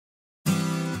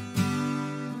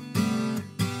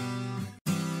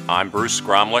I'm Bruce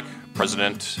Gromlich,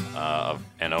 president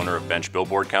and owner of Bench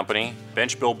Billboard Company.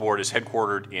 Bench Billboard is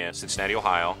headquartered in Cincinnati,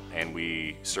 Ohio, and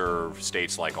we serve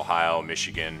states like Ohio,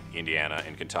 Michigan, Indiana,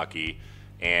 and Kentucky.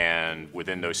 And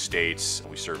within those states,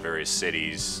 we serve various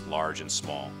cities, large and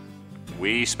small.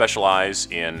 We specialize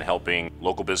in helping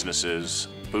local businesses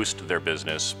boost their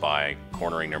business by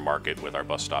cornering their market with our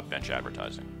bus stop bench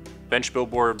advertising. Bench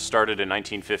Billboard started in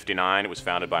 1959. It was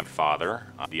founded by my father.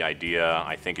 The idea,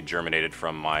 I think, it germinated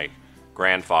from my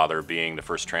grandfather being the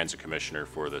first transit commissioner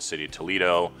for the city of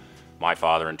Toledo. My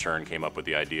father, in turn, came up with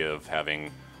the idea of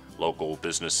having local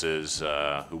businesses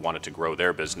who wanted to grow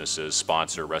their businesses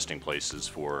sponsor resting places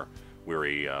for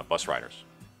weary bus riders.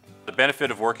 The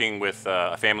benefit of working with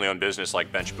a family-owned business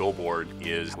like Bench Billboard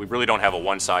is we really don't have a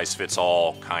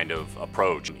one-size-fits-all kind of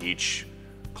approach. Each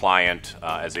client,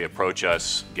 as they approach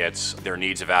us, gets their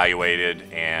needs evaluated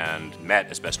and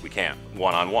met as best we can,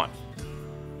 one-on-one.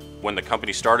 When the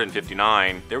company started in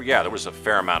 '59, there was a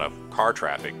fair amount of car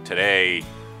traffic. Today,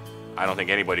 I don't think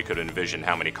anybody could envision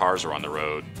how many cars are on the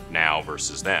road now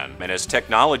versus then. And as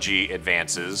technology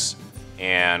advances,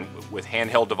 and with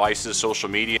handheld devices, social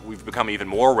media, we've become even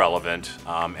more relevant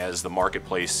as the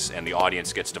marketplace and the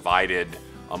audience gets divided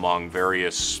among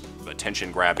various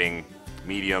attention-grabbing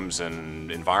mediums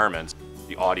and environments.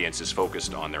 The audience is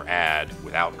focused on their ad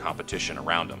without competition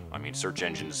around them. I mean, search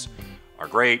engines are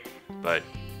great, but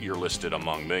you're listed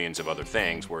among millions of other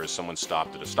things, whereas someone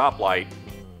stopped at a stoplight,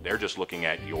 they're just looking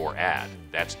at your ad.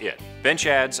 That's it. Bench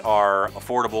ads are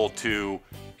affordable to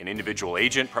an individual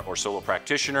agent or solo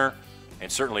practitioner,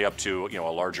 and certainly up to a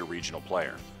larger regional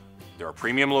player. There are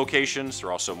premium locations, there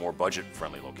are also more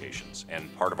budget-friendly locations,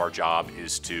 and part of our job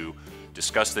is to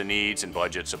discuss the needs and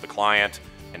budgets of the client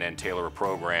and then tailor a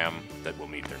program that will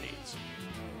meet their needs.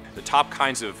 The top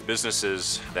kinds of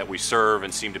businesses that we serve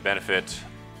and seem to benefit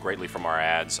greatly from our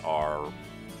ads are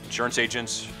insurance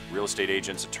agents, real estate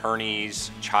agents,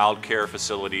 attorneys, child care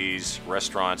facilities,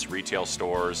 restaurants, retail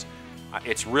stores.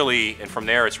 It's really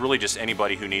just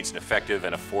anybody who needs an effective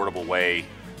and affordable way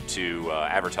to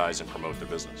advertise and promote their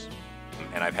business.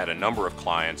 And I've had a number of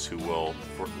clients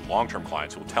long-term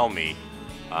clients who will tell me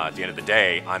at the end of the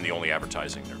day, I'm the only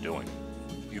advertising they're doing.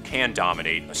 You can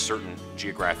dominate a certain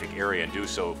geographic area and do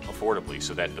so affordably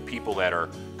so that the people that are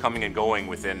coming and going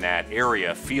within that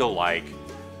area feel like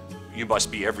you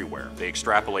must be everywhere. They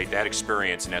extrapolate that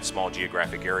experience in that small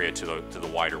geographic area to the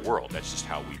wider world. That's just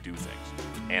how we do things.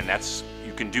 And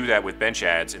you can do that with bench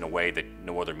ads in a way that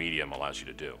no other medium allows you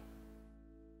to do.